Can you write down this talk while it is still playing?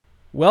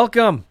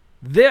Welcome.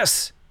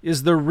 This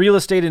is the Real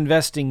Estate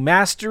Investing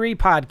Mastery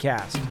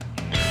Podcast.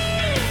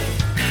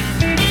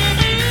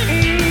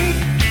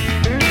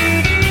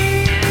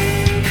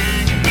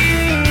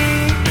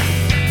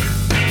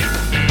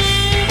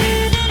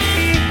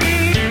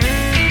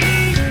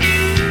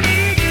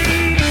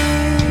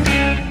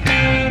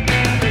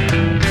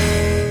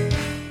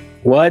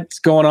 What's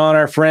going on,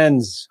 our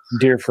friends,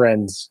 dear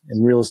friends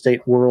in real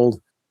estate world?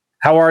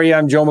 How are you?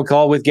 I'm Joe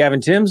McCall with Gavin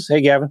Timms.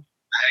 Hey, Gavin.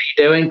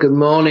 How you doing? Good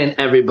morning,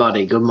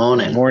 everybody. Good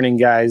morning. Good morning,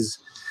 guys.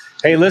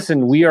 Hey,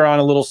 listen, we are on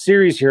a little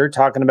series here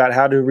talking about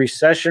how to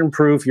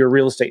recession-proof your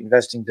real estate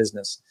investing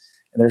business.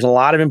 And there's a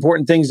lot of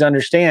important things to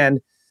understand.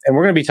 And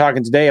we're going to be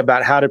talking today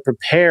about how to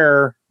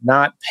prepare,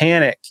 not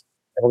panic.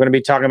 And we're going to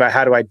be talking about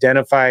how to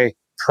identify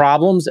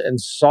problems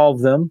and solve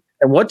them,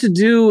 and what to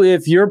do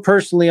if you're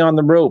personally on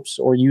the ropes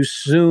or you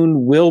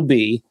soon will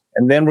be.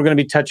 And then we're going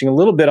to be touching a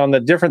little bit on the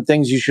different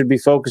things you should be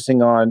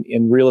focusing on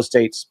in real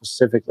estate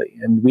specifically.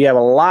 And we have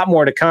a lot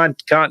more to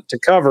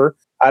cover.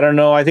 I don't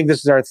know. I think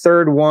this is our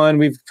third one.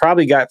 We've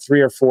probably got 3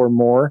 or 4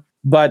 more.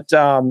 But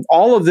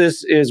all of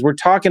this is, we're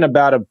talking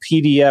about a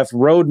PDF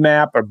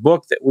roadmap, a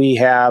book that we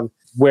have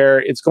where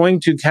it's going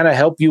to kind of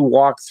help you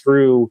walk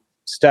through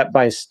step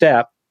by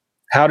step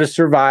how to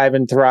survive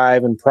and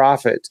thrive and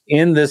profit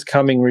in this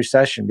coming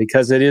recession,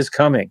 because it is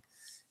coming.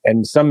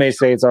 And some may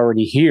say it's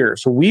already here.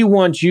 So we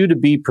want you to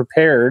be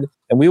prepared,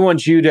 and we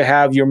want you to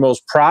have your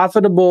most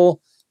profitable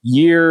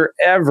year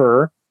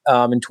ever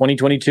in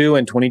 2022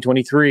 and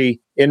 2023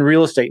 in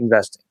real estate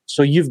investing.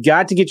 So you've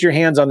got to get your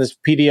hands on this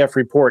PDF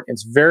report.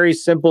 It's very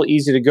simple,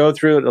 easy to go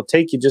through. It'll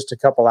take you just a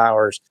couple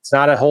hours. It's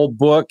not a whole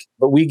book,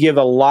 but we give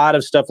a lot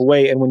of stuff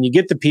away. And when you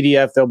get the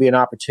PDF, there'll be an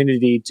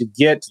opportunity to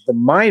get the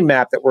mind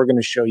map that we're going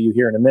to show you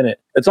here in a minute.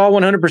 It's all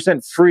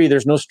 100% free.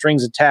 There's no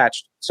strings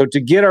attached. So to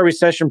get our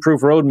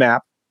recession-proof roadmap,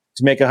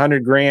 to make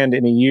 $100,000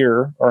 in a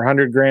year or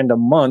 $100,000 a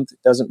month, it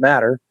doesn't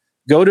matter.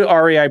 Go to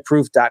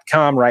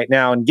reiproof.com right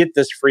now and get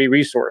this free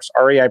resource,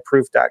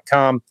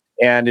 reiproof.com,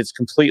 and it's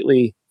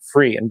completely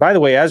free. And by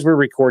the way, as we're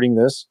recording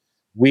this,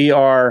 we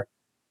are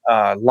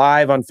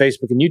live on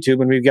Facebook and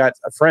YouTube, and we've got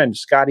a friend,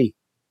 Scotty,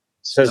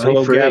 says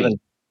hello, free. Gavin.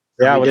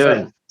 Yeah, what's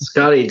up?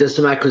 Scotty did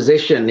some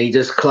acquisition. He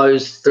just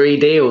closed 3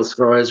 deals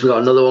for us. We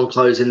got another one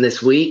closing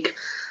this week.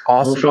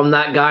 Awesome. From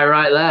that guy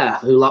right there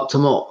who locked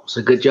him up.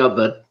 So good job,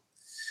 bud.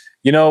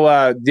 You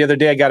know, the other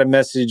day I got a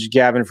message,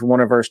 Gavin, from one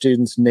of our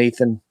students,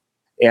 Nathan,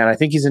 and I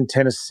think he's in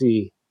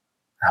Tennessee.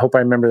 I hope I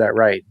remember that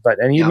right.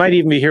 And he might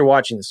even be here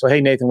watching this. So, hey,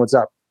 Nathan, what's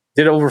up?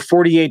 Did over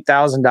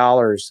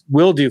 $48,000.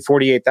 Will do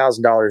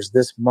 $48,000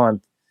 this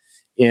month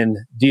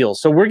in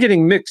deals. So we're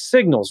getting mixed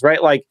signals,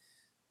 right? Like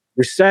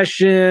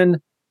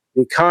recession,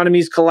 the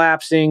economy's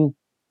collapsing,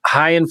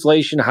 high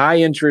inflation, high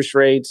interest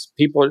rates.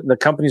 The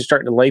company's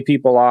starting to lay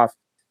people off,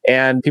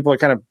 and people are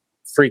kind of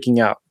freaking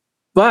out.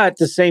 But at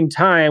the same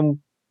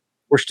time,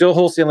 we're still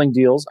wholesaling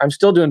deals. I'm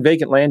still doing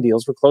vacant land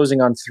deals. We're closing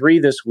on 3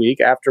 this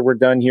week. After we're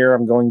done here,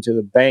 I'm going to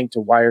the bank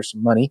to wire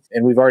some money,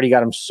 and we've already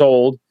got them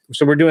sold.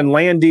 So we're doing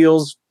land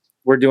deals.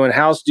 We're doing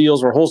house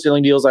deals. We're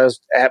wholesaling deals. I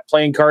was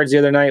playing cards the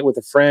other night with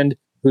a friend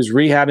who's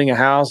rehabbing a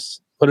house,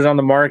 put it on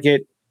the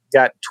market,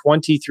 got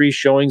 23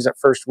 showings that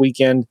first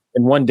weekend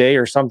in one day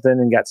or something,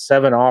 and got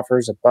 7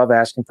 offers above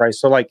asking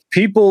price. So like,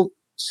 people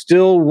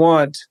still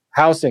want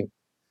housing.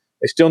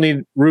 They still need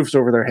roofs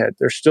over their head.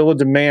 There's still a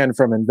demand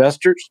from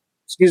investors,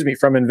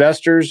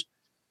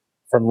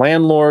 from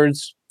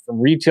landlords, from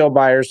retail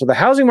buyers. So the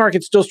housing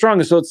market's still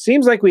strong. So it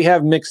seems like we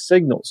have mixed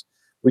signals.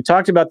 We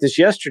talked about this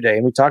yesterday,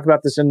 and we talked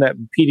about this in that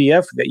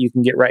PDF that you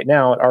can get right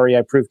now at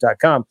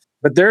reiproof.com.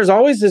 But there's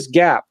always this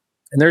gap.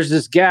 And there's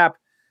this gap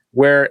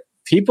where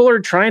people are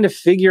trying to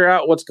figure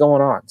out what's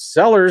going on.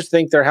 Sellers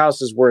think their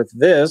house is worth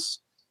this.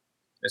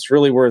 It's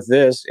really worth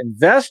this.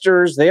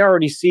 Investors, they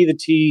already see the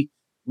tea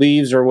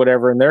leaves or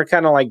whatever, and they're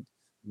kind of like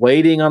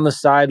waiting on the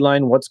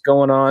sideline, what's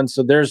going on.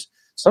 So there's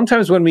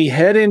sometimes when we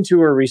head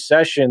into a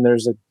recession,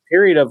 there's a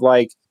period of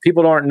like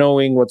people aren't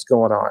knowing what's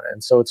going on.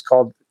 And so it's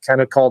called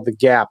the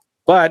gap,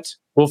 but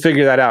we'll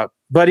figure that out.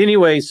 But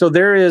anyway, so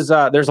there's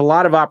a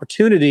lot of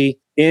opportunity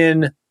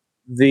in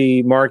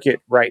the market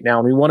right now.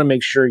 And we want to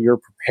make sure you're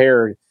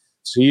prepared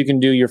so you can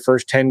do your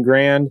first 10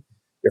 grand,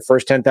 your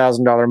first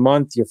 $10,000 a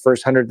month, your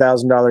first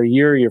 $100,000 a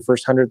year, your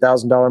first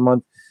 $100,000 a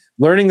month,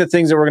 learning the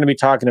things that we're going to be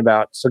talking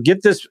about. So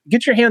get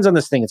your hands on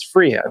this thing. It's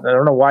free. I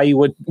don't know why you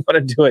wouldn't want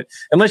to do it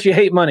unless you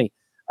hate money.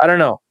 I don't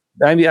know.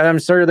 I mean, I'm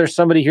sure there's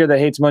somebody here that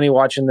hates money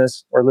watching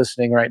this or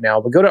listening right now,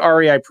 but go to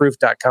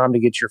reiproof.com to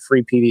get your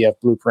free PDF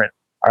blueprint.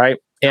 All right.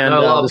 And a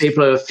lot of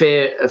people are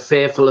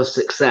fearful of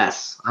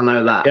success. I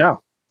know that. Yeah,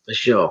 for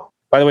sure.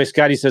 By the way,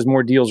 Scotty says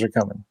more deals are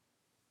coming.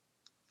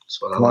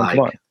 That's what I like.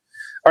 Come on.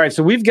 All right.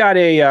 So we've got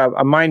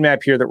a mind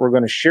map here that we're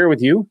going to share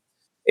with you.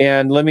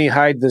 And let me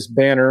hide this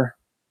banner.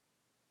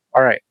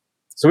 All right.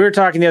 So we were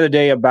talking the other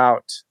day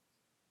about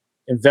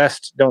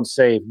invest, don't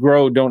save,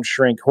 grow, don't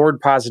shrink, hoard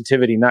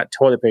positivity, not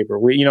toilet paper.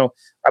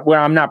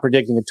 I'm not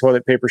predicting a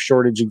toilet paper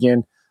shortage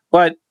again,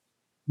 but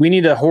we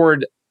need to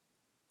hoard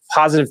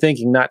positive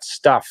thinking, not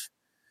stuff.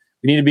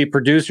 We need to be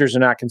producers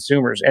and not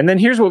consumers. And then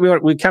here's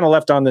what we kind of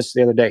left on this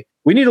the other day.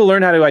 We need to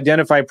learn how to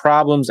identify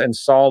problems and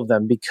solve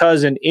them,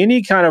 because in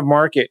any kind of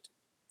market,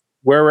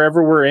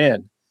 wherever we're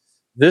in,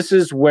 this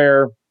is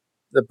where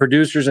the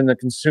producers and the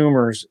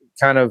consumers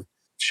kind of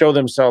show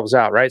themselves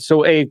out, right?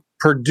 So a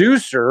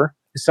producer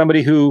is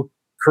somebody who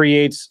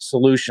creates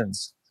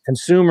solutions.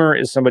 Consumer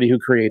is somebody who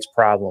creates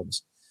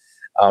problems.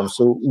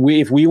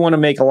 If we want to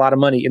make a lot of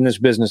money in this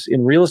business,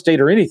 in real estate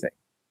or anything,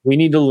 we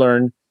need to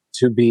learn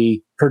to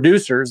be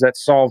producers that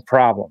solve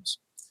problems.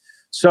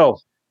 So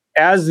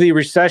as the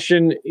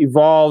recession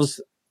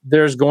evolves,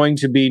 there's going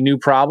to be new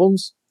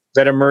problems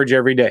that emerge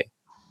every day.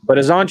 But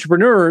as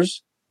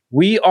entrepreneurs,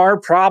 we are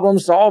problem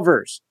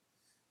solvers,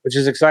 which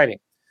is exciting.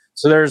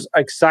 So there's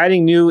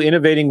exciting new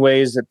innovating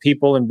ways that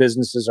people and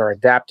businesses are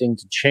adapting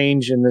to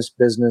change in this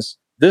business.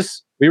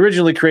 We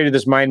originally created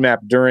this mind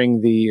map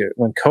during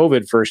when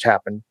COVID first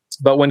happened.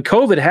 But when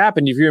COVID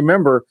happened, if you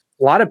remember,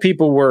 a lot of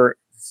people were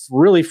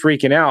really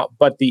freaking out,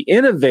 but the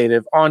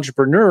innovative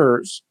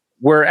entrepreneurs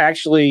were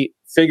actually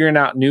figuring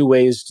out new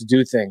ways to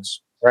do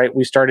things, right?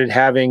 We started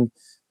having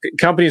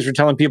companies were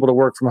telling people to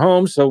work from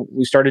home. So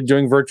we started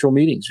doing virtual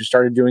meetings. We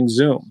started doing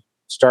Zoom,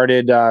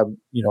 started,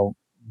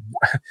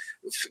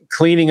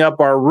 cleaning up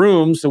our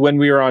rooms. So when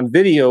we were on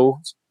video,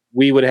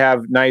 we would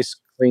have nice,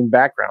 clean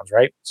backgrounds,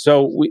 right?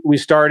 So we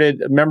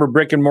started, remember,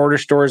 brick and mortar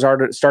stores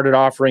started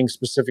offering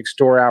specific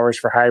store hours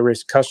for high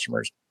risk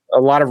customers. A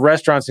lot of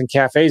restaurants and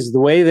cafes, the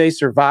way they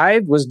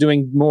survived was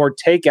doing more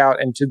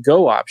takeout and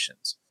to-go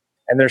options.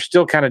 And they're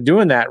still kind of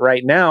doing that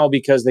right now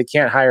because they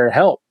can't hire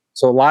help.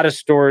 So a lot of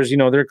stores,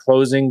 they're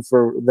closing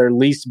for their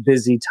least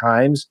busy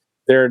times.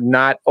 They're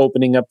not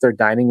opening up their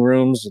dining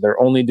rooms.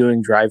 They're only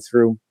doing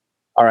drive-through.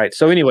 All right.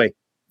 So anyway,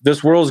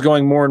 this world is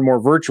going more and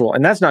more virtual,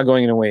 and that's not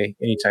going away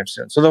anytime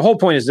soon. So the whole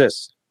point is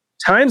this: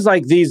 times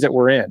like these that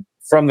we're in,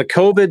 from the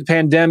COVID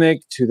pandemic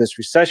to this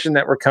recession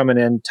that we're coming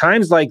in,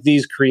 times like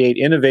these create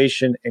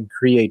innovation and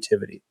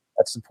creativity.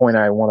 That's the point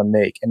I want to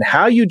make. And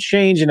how you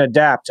change and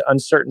adapt to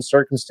uncertain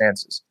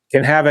circumstances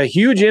can have a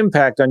huge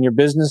impact on your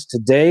business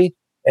today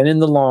and in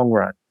the long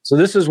run. So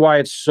this is why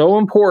it's so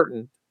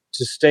important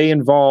to stay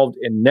involved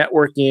in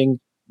networking,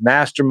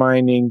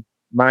 minding,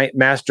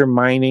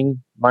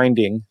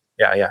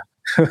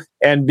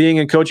 and being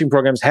in coaching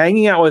programs,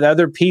 hanging out with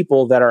other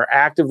people that are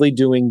actively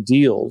doing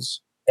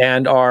deals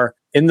and are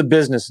in the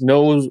business,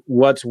 knows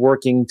what's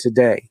working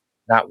today,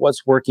 not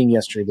what's working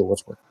yesterday, but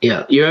what's working.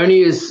 Yeah, you're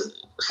only as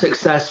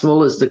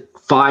successful as the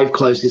 5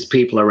 closest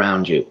people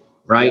around you,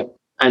 right? Yeah.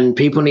 And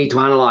people need to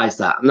analyze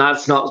that. And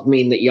that's not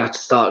mean that you have to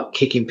start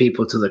kicking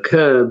people to the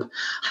curb.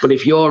 But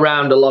if you're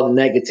around a lot of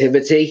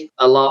negativity,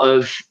 a lot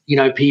of,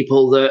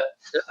 people that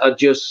are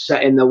just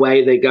set in the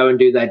way they go and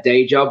do their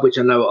day job, which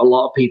I know a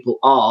lot of people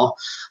are.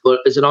 But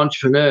as an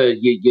entrepreneur,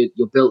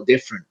 you're built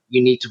different.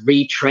 You need to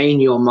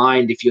retrain your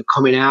mind if you're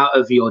coming out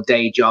of your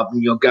day job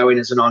and you're going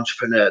as an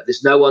entrepreneur.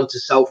 There's no one to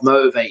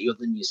self-motivate you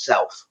than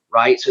yourself,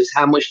 right? So it's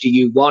how much do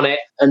you want it?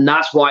 And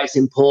that's why it's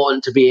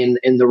important to be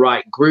in the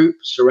right group,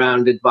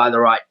 surrounded by the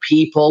right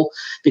people,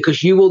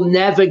 because you will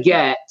never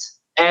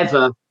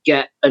ever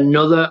get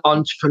another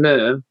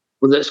entrepreneur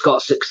that's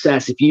got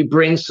success if you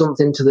bring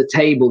something to the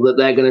table that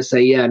they're going to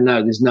say, yeah,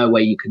 no, there's no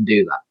way you can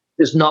do that.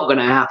 It's not going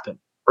to happen,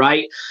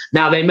 right?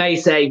 Now, they may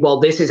say, well,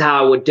 this is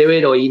how I would do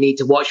it, or you need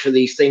to watch for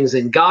these things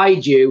and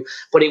guide you,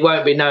 but it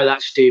won't be, no,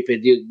 that's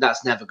stupid.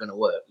 That's never going to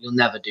work. You'll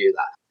never do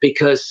that,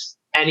 because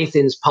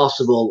anything's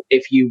possible.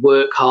 If you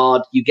work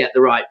hard, you get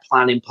the right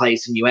plan in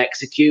place and you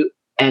execute,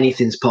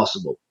 anything's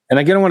possible. And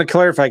again, I want to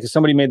clarify, because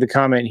somebody made the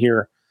comment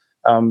here,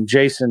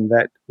 Jason,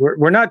 that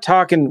we're not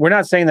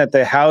saying that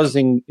the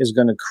housing is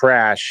going to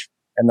crash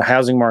and the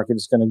housing market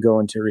is going to go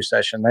into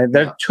recession.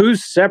 They're two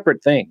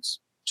separate things.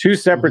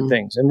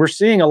 And we're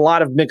seeing a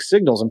lot of mixed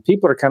signals, and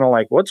people are kind of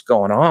like, what's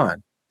going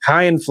on?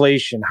 High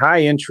inflation,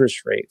 high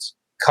interest rates,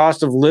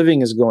 cost of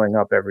living is going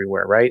up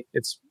everywhere, right?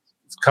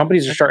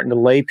 Companies are starting to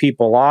lay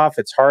people off.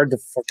 It's hard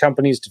for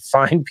companies to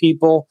find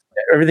people.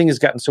 Everything has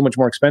gotten so much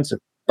more expensive.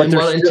 But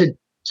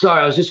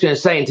I was just going to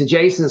say, into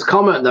Jason's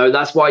comment, though,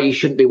 that's why you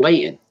shouldn't be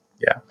waiting.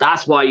 Yeah.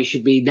 That's why you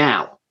should be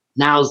now.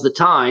 Now's the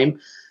time,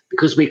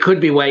 because we could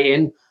be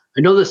waiting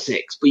another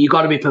 6, but you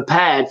got to be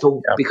prepared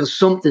because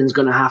something's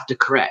going to have to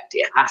correct.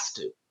 It has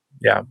to.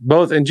 Yeah,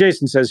 both. And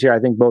Jason says here, I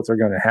think both are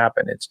going to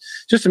happen. It's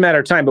just a matter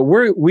of time, but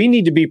we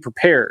need to be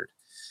prepared,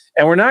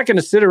 and we're not going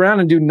to sit around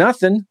and do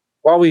nothing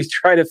while we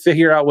try to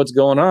figure out what's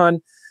going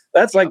on.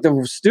 That's like the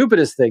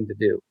stupidest thing to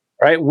do,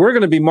 right? We're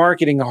going to be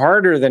marketing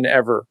harder than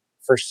ever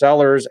for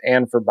sellers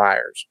and for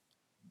buyers.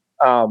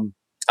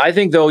 I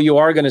think, though, you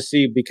are going to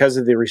see, because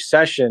of the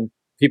recession,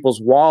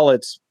 people's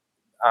wallets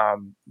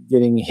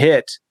getting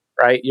hit,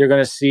 right? You're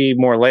going to see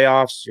more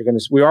layoffs.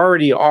 We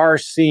already are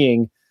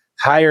seeing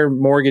higher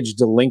mortgage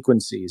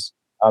delinquencies.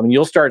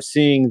 You'll start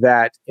seeing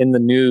that in the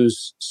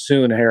news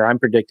soon here. I'm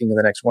predicting in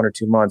the next 1 or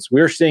 2 months.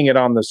 We're seeing it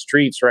on the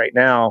streets right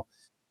now,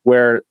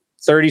 where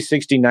 30,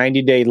 60,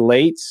 90-day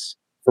lates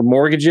for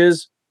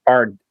mortgages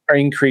are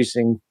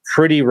increasing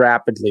pretty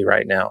rapidly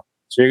right now.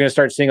 So you're going to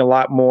start seeing a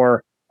lot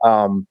more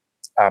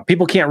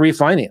people can't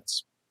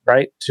refinance.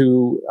 right?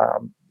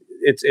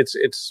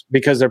 It's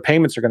because their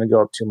payments are going to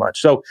go up too much.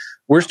 So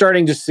we're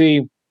starting to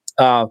see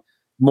more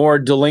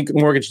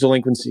mortgage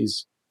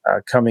delinquencies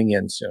coming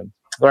in soon.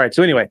 All right.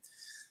 So anyway,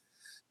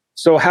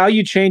 so how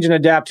you change and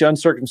adapt to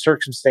uncertain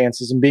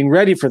circumstances and being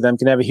ready for them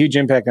can have a huge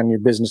impact on your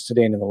business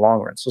today and in the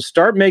long run. So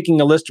start making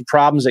a list of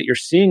problems that you're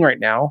seeing right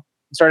now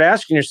and start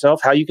asking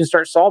yourself how you can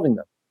start solving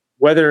them.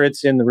 Whether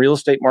it's in the real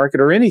estate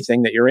market or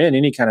anything that you're in,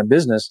 any kind of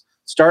business,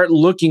 start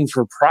looking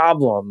for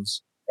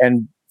problems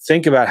and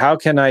think about how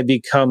can I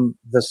become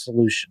the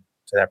solution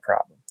to that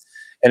problem.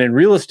 And in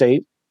real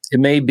estate, it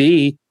may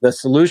be the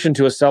solution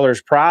to a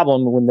seller's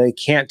problem when they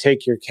can't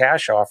take your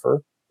cash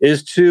offer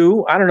is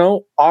to,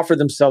 offer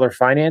them seller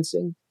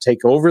financing,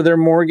 take over their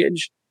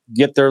mortgage,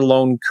 get their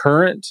loan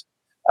current.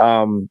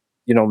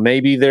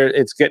 Maybe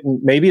it's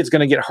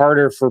going to get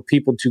harder for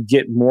people to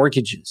get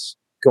mortgages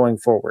going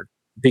forward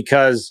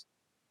because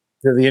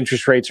the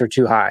interest rates are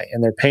too high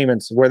and their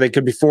payments where they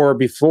could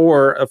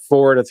before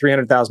afford a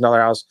 $300,000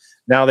 house.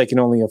 Now they can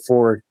only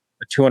afford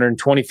a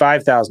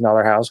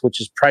 $225,000 house, which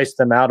has priced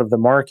them out of the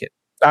market.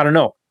 I don't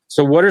know.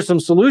 So what are some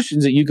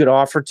solutions that you could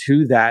offer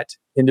to that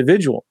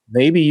individual?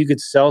 Maybe you could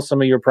sell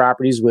some of your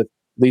properties with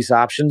lease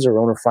options or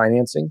owner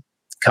financing,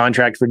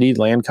 contract for deed,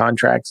 land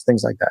contracts,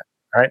 things like that.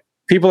 All right.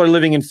 People are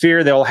living in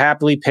fear. They'll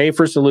happily pay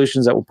for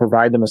solutions that will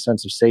provide them a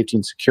sense of safety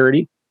and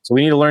security. So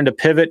we need to learn to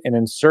pivot and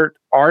insert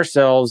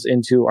ourselves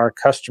into our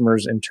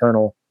customers'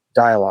 internal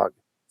dialogue.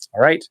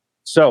 All right.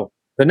 So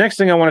the next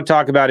thing I want to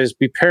talk about is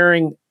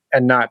preparing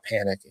and not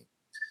panicking.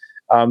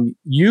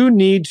 You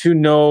need to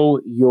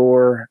know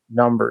your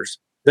numbers.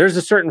 There's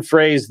a certain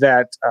phrase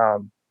that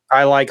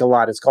I like a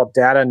lot. It's called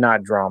data,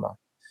 not drama.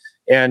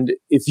 And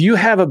if you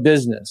have a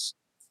business,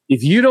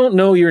 if you don't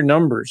know your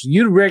numbers,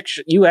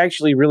 you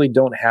actually really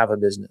don't have a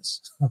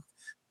business.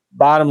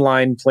 Bottom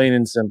line, plain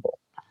and simple.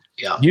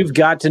 Yeah. You've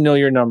got to know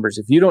your numbers.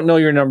 If you don't know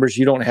your numbers,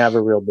 you don't have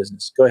a real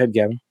business. Go ahead,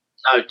 Gavin.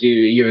 No,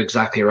 you're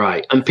exactly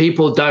right. And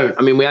people don't.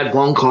 I mean, we had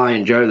one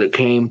client, Joe, that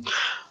came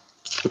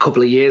a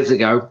couple of years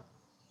ago,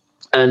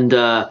 and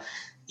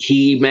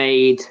he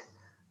made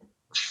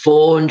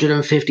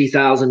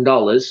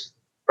 $450,000,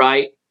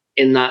 right,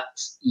 in that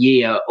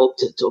year up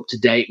to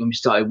date when we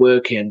started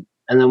working.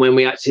 And then when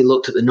we actually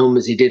looked at the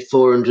numbers, he did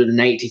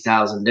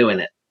 $480,000 doing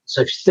it.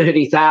 So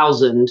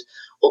 30,000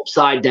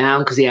 upside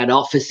down because he had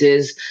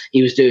offices,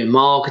 he was doing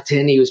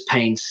marketing, he was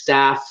paying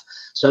staff.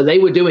 So they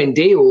were doing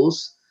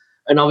deals.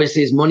 And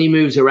obviously, as money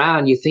moves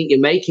around, you think you're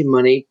making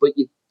money, but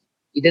you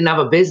didn't have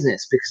a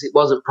business because it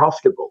wasn't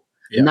profitable.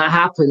 Yeah. And that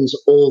happens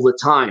all the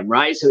time,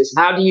 right? So it's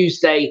how do you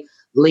stay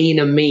lean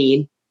and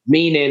mean,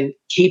 meaning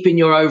keeping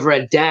your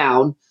overhead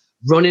down,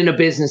 running a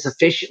business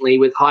efficiently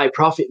with high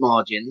profit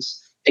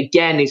margins,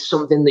 again, is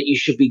something that you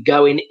should be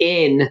going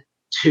in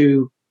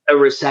to a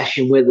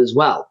recession with as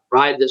well,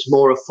 right? That's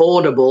more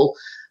affordable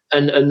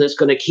and that's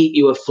going to keep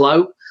you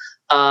afloat.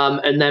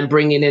 And then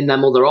bringing in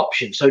them other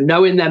options. So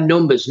knowing them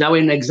numbers,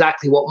 knowing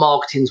exactly what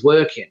marketing's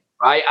working,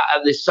 right?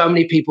 There's so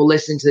many people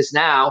listening to this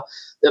now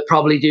that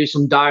probably do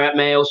some direct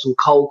mail, some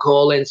cold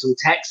calling, some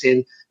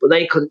texting, but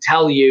they couldn't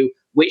tell you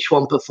which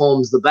one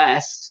performs the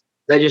best.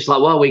 They're just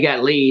like, well, we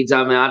get leads.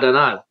 I mean, I don't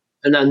know.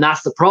 And then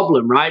that's the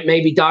problem, right?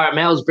 Maybe direct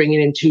mail is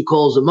bringing in 2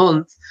 calls a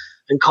month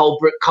and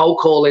cold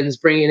calling is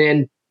bringing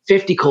in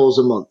 50 calls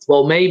a month.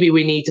 Well, maybe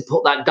we need to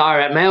put that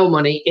direct mail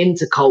money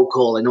into cold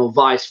calling or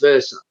vice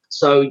versa.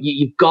 So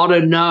you've got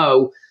to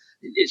know,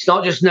 it's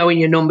not just knowing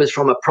your numbers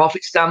from a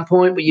profit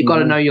standpoint, but you've got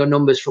to know your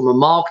numbers from a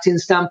marketing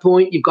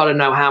standpoint. You've got to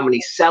know how many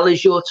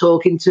sellers you're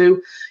talking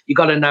to. You've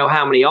got to know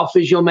how many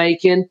offers you're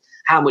making,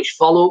 how much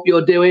follow-up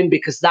you're doing,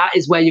 because that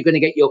is where you're going to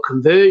get your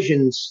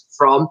conversions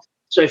from.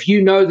 So if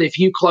you know that if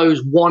you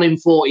close 1 in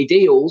 40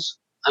 deals,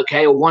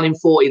 okay, or 1 in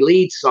 40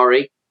 leads,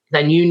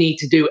 then you need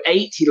to do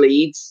 80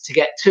 leads to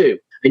get 2.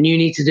 And you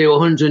need to do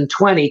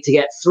 120 to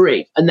get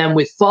 3. And then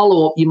with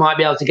follow-up, you might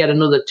be able to get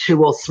another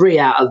 2 or 3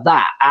 out of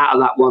that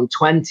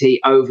 120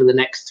 over the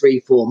next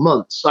 3-4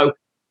 months. So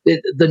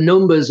the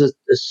numbers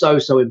are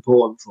so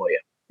important for you.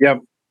 Yep.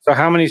 So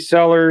how many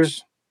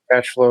sellers,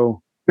 cash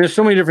flow? There's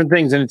so many different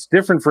things, and it's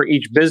different for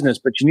each business,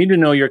 but you need to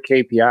know your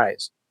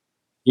KPIs.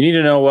 You need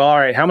to know, well, all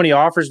right, how many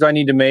offers do I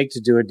need to make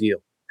to do a deal?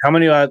 How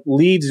many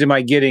leads am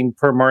I getting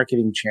per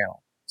marketing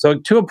channel? So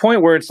to a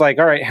point where it's like,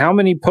 all right, how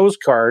many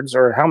postcards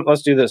or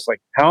let's do this, like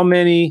how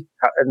many,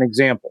 an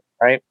example,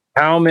 right?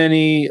 How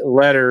many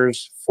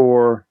letters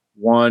for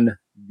one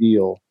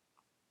deal?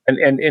 And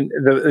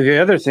the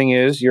other thing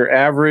is your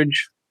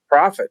average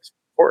profit,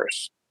 of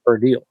course, per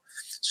deal.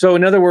 So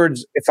in other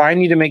words, if I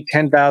need to make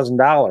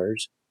 $10,000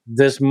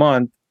 this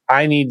month,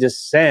 I need to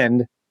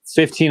send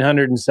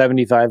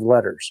 1,575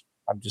 letters.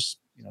 I'm just,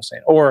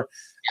 saying, or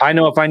I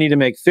know if I need to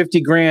make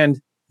 50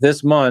 grand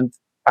this month,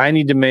 I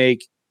need to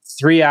make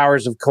 3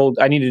 hours of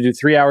I need to do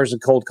 3 hours of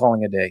cold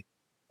calling a day.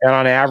 And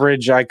on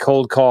average, I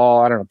cold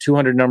call,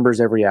 200 numbers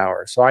every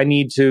hour. So I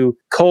need to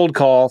cold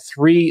call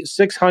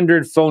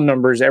 600 phone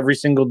numbers every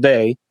single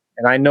day.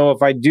 And I know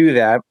if I do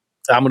that,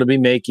 I'm going to be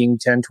making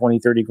 10, 20,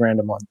 30 grand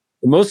a month.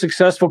 The most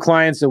successful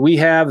clients that we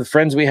have, the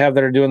friends we have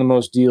that are doing the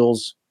most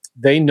deals,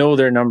 they know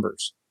their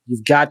numbers.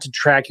 You've got to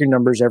track your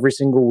numbers every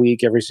single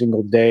week, every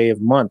single day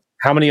of month.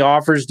 How many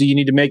offers do you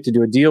need to make to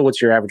do a deal?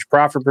 What's your average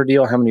profit per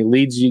deal? How many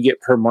leads do you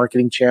get per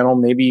marketing channel?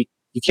 Maybe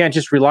you can't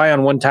just rely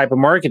on one type of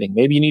marketing.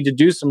 Maybe you need to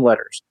do some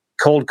letters,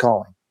 cold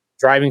calling,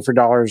 driving for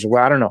dollars.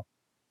 Well, I don't know.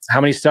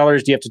 How many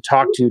sellers do you have to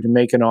talk to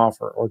make an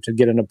offer or to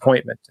get an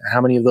appointment?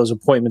 How many of those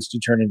appointments do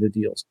you turn into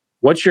deals?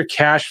 What's your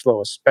cash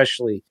flow,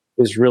 especially,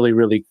 is really,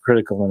 really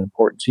critical and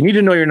important. So you need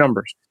to know your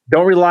numbers.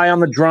 Don't rely on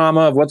the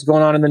drama of what's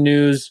going on in the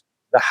news,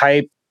 the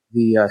hype,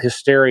 the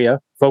hysteria.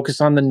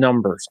 Focus on the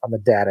numbers, on the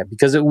data,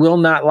 because it will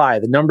not lie.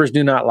 The numbers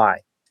do not lie.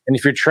 And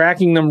if you're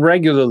tracking them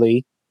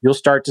regularly, you'll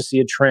start to see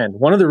a trend.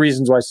 One of the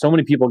reasons why so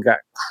many people got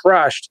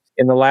crushed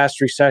in the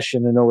last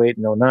recession in 08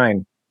 and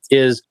 09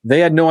 is they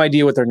had no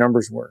idea what their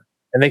numbers were.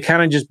 And they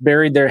kind of just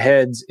buried their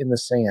heads in the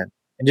sand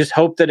and just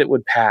hoped that it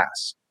would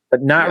pass,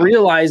 but not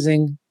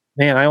realizing,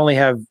 man, I only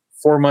have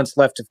 4 months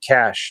left of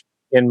cash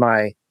in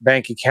my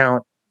bank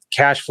account.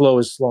 Cash flow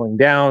is slowing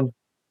down.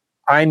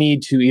 I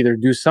need to either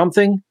do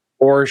something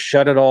or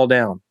shut it all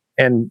down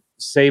and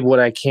save what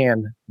I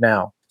can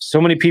now. So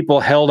many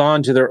people held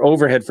on to their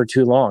overhead for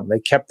too long. They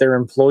kept their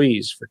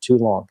employees for too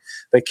long.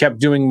 They kept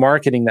doing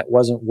marketing that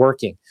wasn't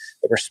working.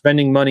 They were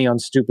spending money on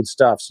stupid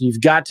stuff. So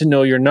you've got to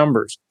know your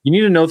numbers. You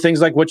need to know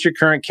things like what's your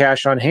current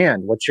cash on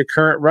hand? What's your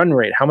current run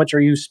rate? How much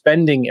are you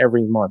spending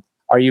every month?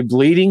 Are you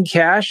bleeding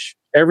cash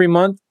every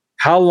month?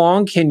 How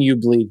long can you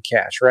bleed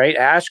cash, right?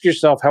 Ask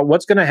yourself,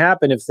 what's going to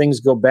happen if things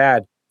go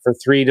bad for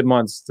 3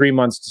 months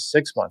to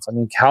 6 months? I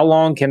mean, how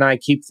long can I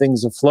keep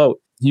things afloat?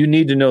 You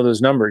need to know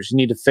those numbers. You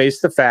need to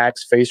face the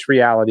facts, face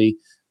reality,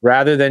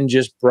 rather than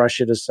just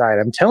brush it aside.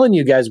 I'm telling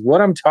you guys,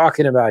 what I'm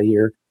talking about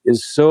here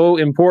is so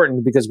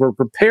important because we're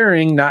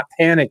preparing, not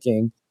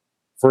panicking,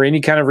 for any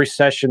kind of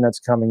recession that's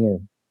coming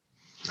in.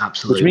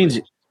 Absolutely. Which means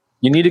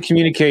you need to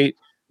communicate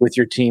with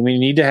your team and you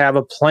need to have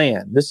a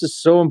plan. This is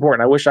so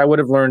important. I wish I would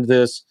have learned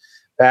this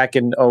back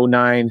in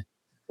 09,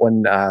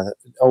 when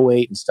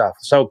 08 and stuff.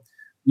 So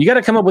you got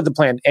to come up with a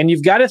plan and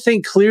you've got to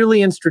think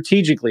clearly and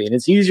strategically. And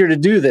it's easier to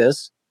do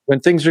this when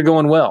things are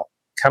going well,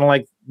 kind of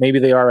like maybe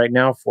they are right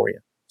now for you.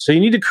 So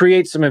you need to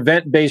create some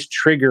event-based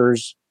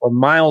triggers or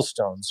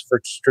milestones for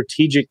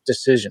strategic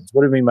decisions.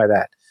 What do I mean by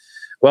that?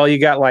 Well, you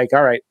got like,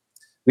 all right,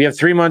 we have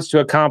 3 months to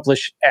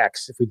accomplish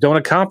X. If we don't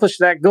accomplish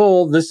that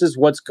goal, this is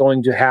what's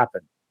going to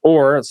happen.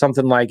 Or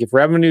something like, if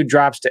revenue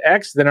drops to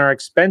X, then our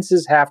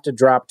expenses have to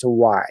drop to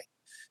Y.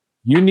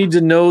 You need to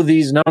know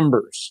these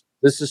numbers.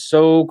 This is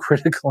so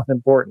critical and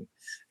important.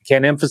 I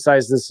can't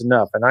emphasize this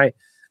enough. And I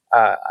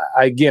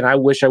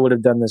wish I would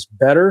have done this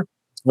better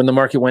when the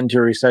market went into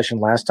a recession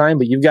last time,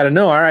 but you've got to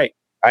know, all right,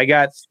 I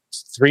got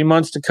 3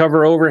 months to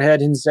cover overhead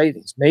and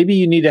savings. Maybe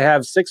you need to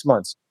have 6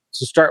 months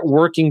to start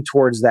working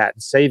towards that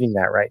and saving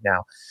that right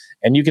now.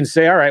 And you can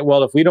say, all right,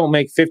 well, if we don't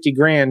make 50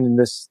 grand in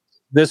this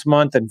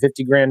month and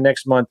 50 grand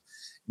next month,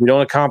 we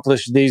don't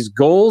accomplish these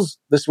goals,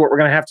 this is what we're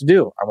going to have to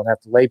do. I'm going to have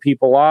to lay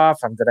people off.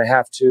 I'm going to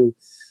have to,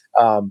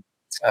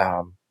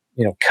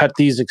 cut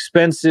these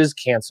expenses,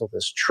 cancel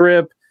this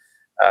trip,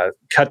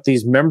 cut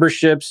these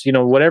memberships,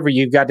 whatever.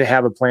 You've got to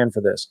have a plan for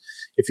this.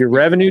 If your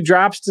revenue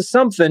drops to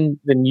something,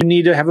 then you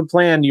need to have a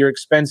plan, your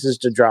expenses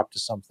to drop to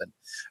something.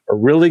 A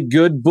really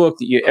good book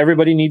that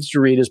everybody needs to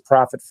read is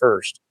Profit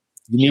First.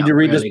 You need to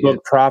read this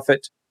book,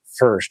 Profit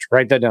First.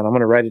 Write that down. I'm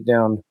going to write it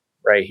down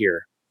right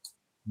here.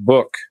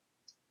 Book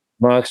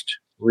must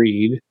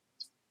read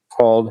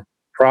called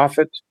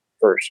Profit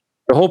First.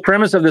 The whole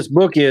premise of this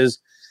book is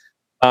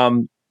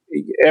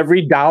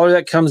every dollar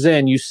that comes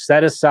in, you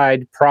set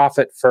aside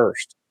profit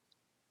first.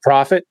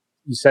 Profit,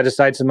 you set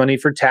aside some money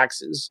for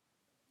taxes,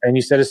 and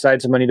you set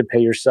aside some money to pay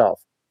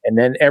yourself. And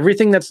then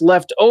everything that's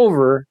left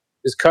over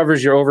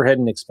covers your overhead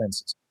and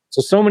expenses.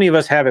 So many of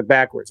us have it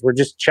backwards. We're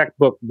just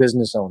checkbook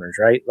business owners,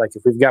 right? Like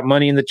if we've got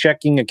money in the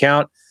checking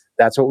account,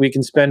 that's what we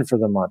can spend for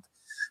the month.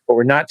 But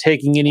we're not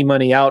taking any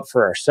money out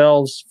for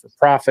ourselves, for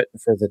profit,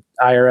 for the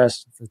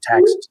IRS, for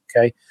taxes,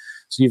 okay?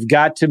 So you've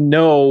got to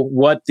know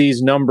what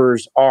these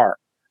numbers are.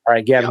 All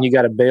right, Gavin, you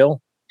got to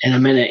bail? In a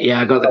minute,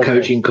 yeah, I got the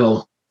coaching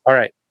call. All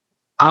right.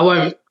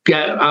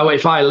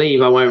 If I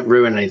leave, I won't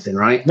ruin anything,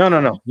 right?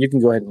 No. You can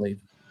go ahead and leave.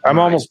 I'm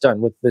almost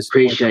done with this.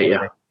 Appreciate you.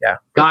 Yeah.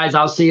 Guys,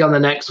 I'll see you on the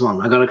next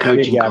one. I got a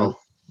coaching call.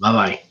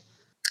 Bye-bye.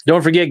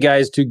 Don't forget,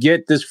 guys, to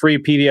get this free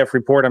PDF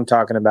report I'm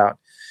talking about,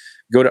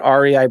 go to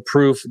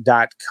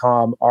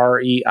reiproof.com,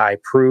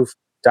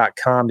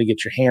 reiproof.com to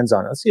get your hands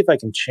on it. Let's see if I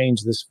can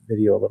change this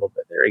video a little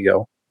bit. There you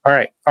go. All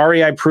right,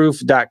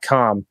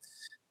 reiproof.com.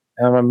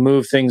 I'm going to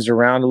move things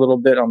around a little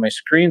bit on my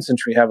screen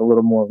since we have a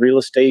little more real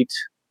estate.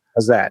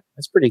 How's that?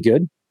 That's pretty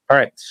good. All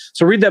right.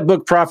 So read that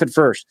book, Profit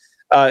First.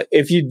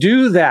 If you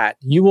do that,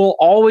 you will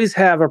always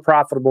have a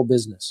profitable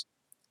business.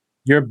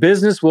 Your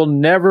business will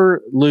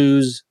never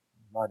lose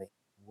money.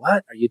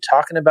 What are you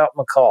talking about,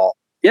 McCall?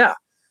 Yeah.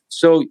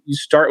 So you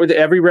start with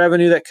every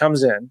revenue that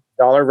comes in,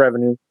 dollar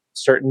revenue,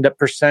 certain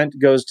percent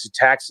goes to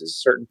taxes,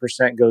 certain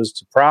percent goes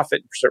to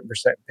profit, certain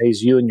percent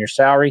pays you and your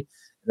salary.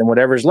 And then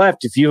whatever's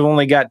left, if you've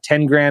only got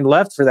 10 grand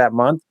left for that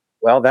month,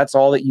 well, that's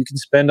all that you can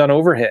spend on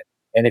overhead.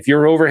 And if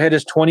your overhead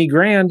is 20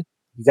 grand,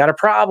 you got a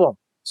problem.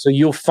 So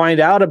you'll find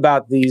out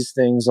about these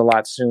things a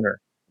lot sooner.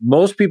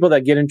 Most people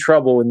that get in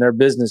trouble in their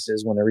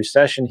businesses when a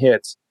recession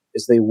hits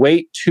is they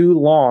wait too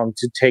long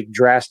to take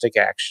drastic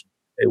action.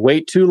 They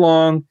wait too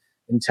long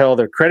until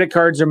their credit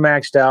cards are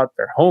maxed out,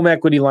 their home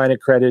equity line of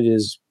credit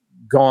is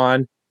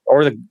gone,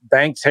 or the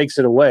bank takes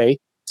it away,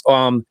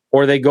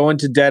 or they go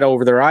into debt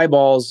over their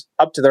eyeballs,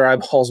 up to their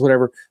eyeballs,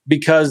 whatever,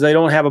 because they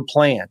don't have a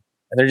plan.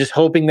 And they're just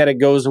hoping that it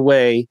goes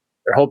away.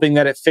 They're hoping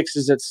that it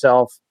fixes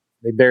itself.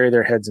 They bury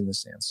their heads in the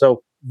sand.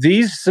 So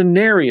these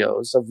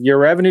scenarios of your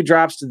revenue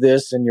drops to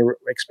this and your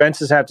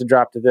expenses have to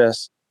drop to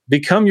this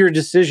become your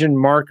decision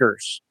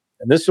markers.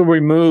 And this will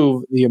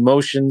remove the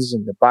emotions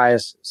and the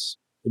biases.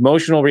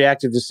 Emotional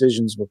reactive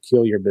decisions will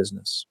kill your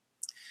business.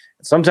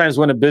 And sometimes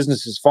when a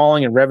business is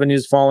falling and revenue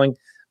is falling,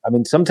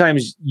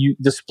 sometimes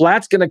the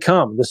splat's going to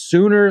come. The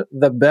sooner,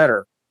 the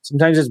better.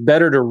 Sometimes it's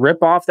better to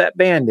rip off that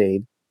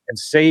Band-Aid and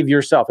save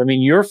yourself.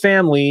 Your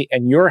family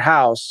and your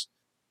house,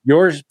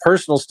 your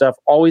personal stuff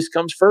always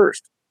comes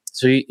first.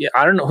 So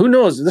I don't know. Who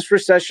knows? This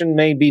recession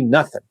may be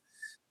nothing.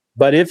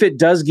 But if it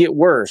does get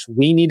worse,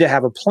 we need to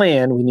have a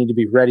plan. We need to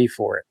be ready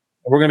for it.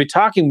 And we're going to be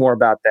talking more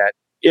about that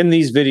in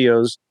these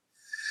videos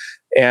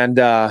and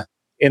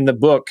in the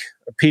book,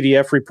 a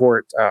PDF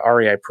report,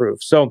 REI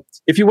Proof. So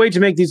if you wait to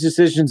make these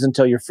decisions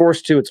until you're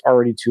forced to, it's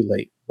already too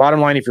late.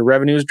 Bottom line, if your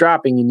revenue is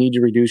dropping, you need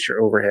to reduce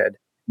your overhead.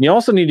 And you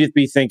also need to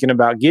be thinking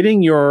about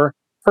getting your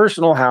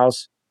personal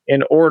house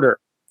in order.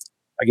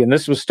 Again,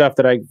 this was stuff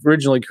that I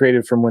originally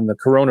created from when the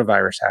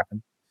coronavirus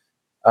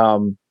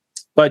happened.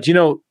 But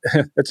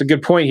that's a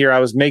good point here. I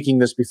was making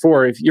this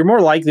before. If you're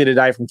more likely to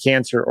die from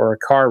cancer or a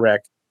car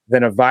wreck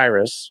than a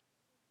virus,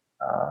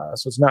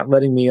 so it's not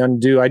letting me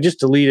undo. I just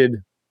deleted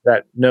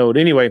that node.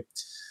 Anyway,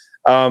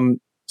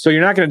 so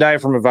you're not going to die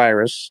from a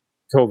virus,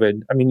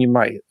 COVID. You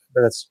might.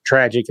 That's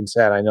tragic and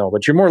sad, I know.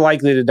 But you're more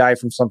likely to die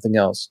from something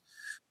else.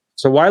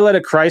 So why let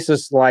a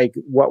crisis like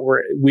what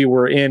we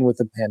were in with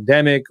the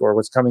pandemic or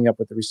what's coming up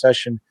with the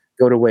recession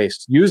go to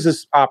waste? Use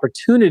this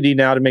opportunity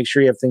now to make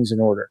sure you have things in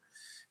order.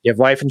 Do you have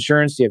life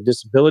insurance? Do you have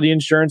disability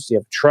insurance? Do you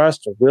have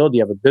trust or will? Do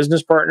you have a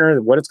business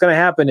partner? What is going to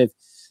happen if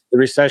the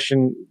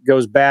recession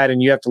goes bad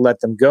and you have to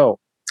let them go?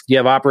 Do you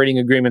have operating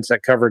agreements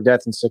that cover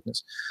death and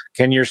sickness?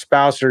 Can your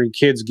spouse or your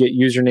kids get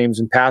usernames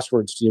and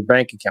passwords to your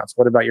bank accounts?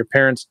 What about your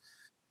parents?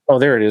 Oh,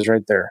 there it is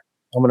right there.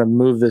 I'm going to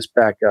move this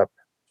back up.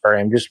 Sorry,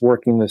 I'm just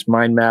working this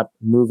mind map,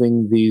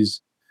 moving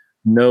these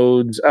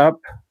nodes up.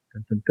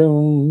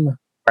 All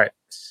right.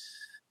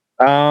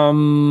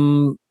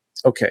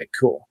 Okay,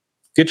 cool.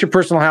 Get your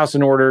personal house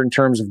in order in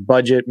terms of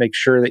budget. Make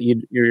sure that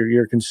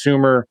your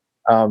consumer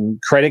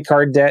credit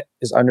card debt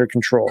is under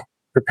control.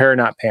 Prepare,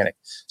 not panic.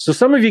 So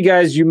some of you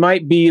guys, you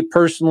might be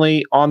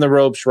personally on the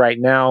ropes right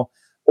now,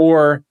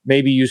 or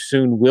maybe you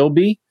soon will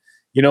be.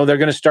 They're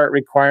going to start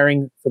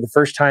requiring, for the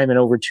first time in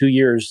over 2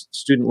 years,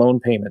 student loan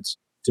payments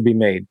to be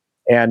made.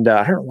 And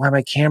I don't know why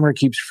my camera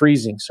keeps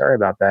freezing. Sorry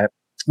about that.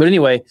 But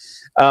anyway,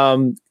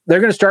 they're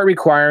going to start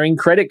requiring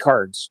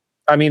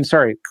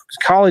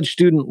college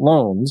student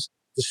loans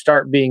to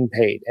start being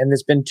paid. And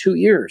it's been 2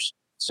 years.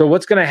 So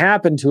what's going to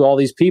happen to all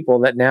these people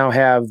that now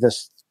have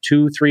this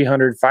 $200,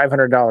 $300,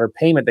 $500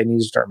 payment they need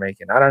to start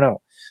making? I don't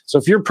know. So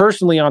if you're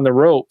personally on the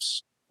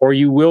ropes, or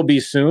you will be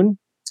soon,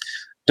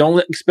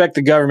 don't expect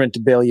the government to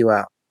bail you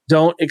out.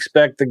 Don't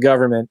expect the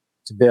government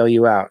to bail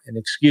you out. And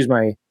excuse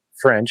my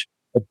French,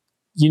 but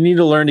you need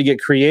to learn to get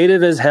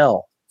creative as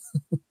hell.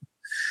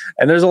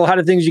 And there's a lot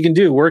of things you can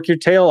do. Work your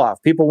tail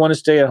off. People want to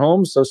stay at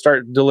home, so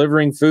start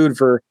delivering food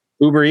for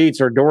Uber Eats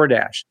or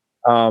DoorDash.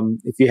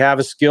 If you have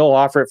a skill,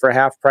 offer it for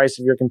half price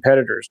of your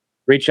competitors.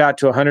 Reach out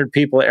to 100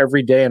 people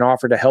every day and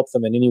offer to help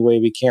them in any way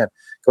we can.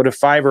 Go to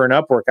Fiverr and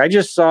Upwork. I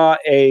just saw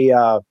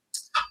a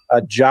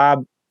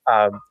job,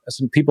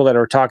 some people that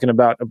are talking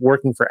about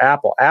working for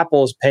Apple.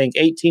 Apple is paying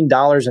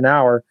 $18 an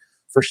hour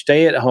for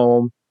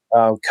stay-at-home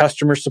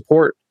customer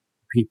support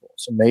people.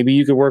 So maybe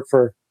you could work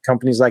for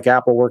companies like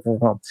Apple working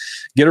from home.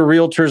 Get a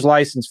realtor's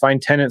license.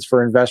 Find tenants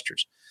for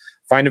investors.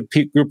 Find a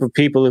group of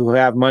people who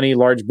have money,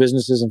 large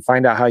businesses, and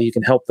find out how you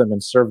can help them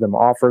and serve them.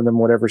 Offer them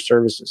whatever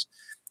services.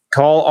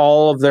 Call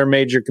all of their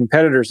major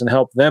competitors and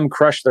help them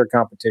crush their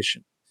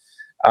competition.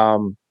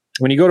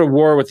 When you go to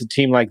war with a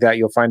team like that,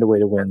 you'll find a way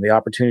to win. The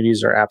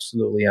opportunities are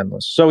absolutely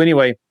endless. So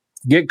anyway,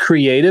 get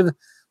creative.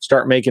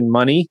 Start making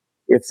money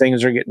if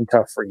things are getting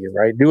tough for you,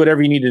 right? Do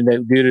whatever you need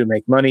to do to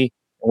make money.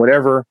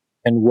 Whatever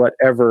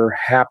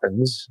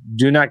happens,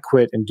 do not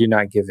quit and do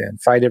not give in.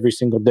 Fight every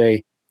single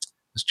day.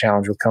 This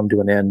challenge will come to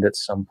an end at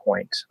some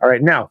point. All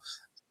right, now,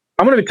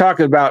 I'm going to be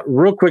talking about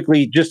real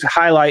quickly, just to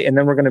highlight, and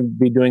then we're going to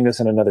be doing this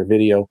in another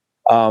video,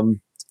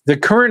 the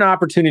current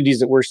opportunities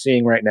that we're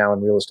seeing right now in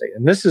real estate.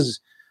 And this has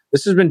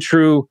been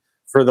true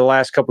for the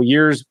last couple of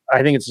years.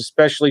 I think it's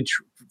especially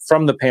true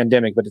from the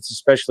pandemic, but it's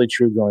especially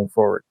true going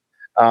forward.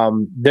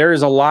 There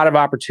is a lot of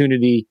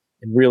opportunity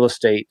in real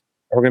estate.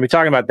 We're going to be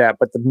talking about that.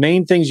 But the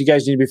main things you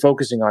guys need to be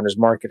focusing on is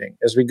marketing.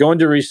 As we go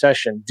into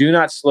recession, do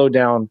not slow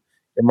down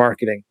your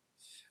marketing.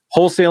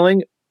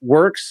 Wholesaling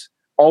works,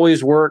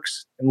 always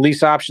works, and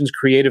lease options,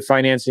 creative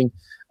financing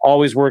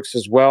always works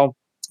as well,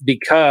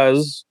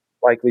 because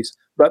likely,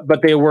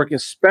 but they work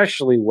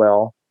especially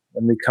well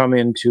when we come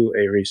into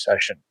a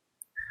recession.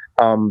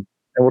 And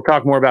we'll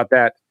talk more about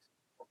that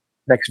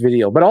next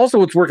video. But also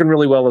what's working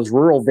really well is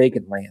rural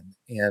vacant land.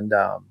 And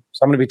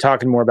so I'm going to be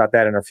talking more about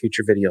that in our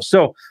future videos.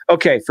 So,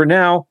 okay, for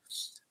now,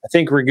 I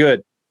think we're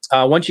good.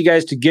 I want you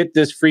guys to get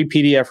this free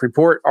PDF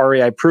report,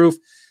 REI Proof.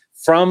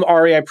 From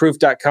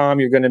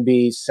reiproof.com, you're going to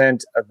be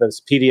sent this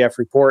PDF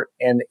report.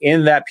 And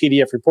in that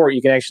PDF report,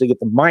 you can actually get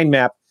the mind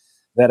map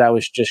that I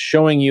was just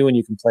showing you, and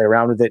you can play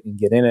around with it and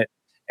get in it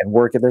and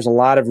work it. There's a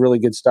lot of really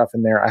good stuff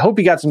in there. I hope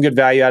you got some good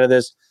value out of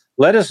this.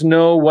 Let us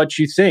know what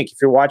you think. If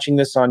you're watching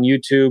this on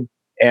YouTube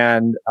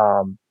and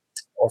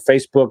or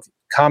Facebook,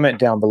 comment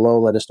down below.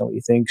 Let us know what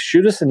you think.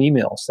 Shoot us an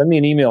email. Send me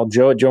an email,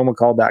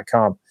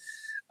 joe@joemccall.com.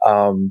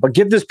 But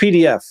get this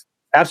PDF,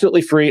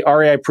 absolutely free,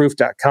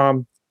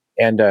 reiproof.com,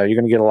 and you're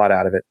going to get a lot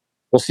out of it.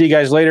 We'll see you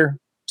guys later.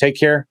 Take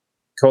care.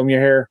 Comb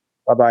your hair.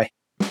 Bye-bye.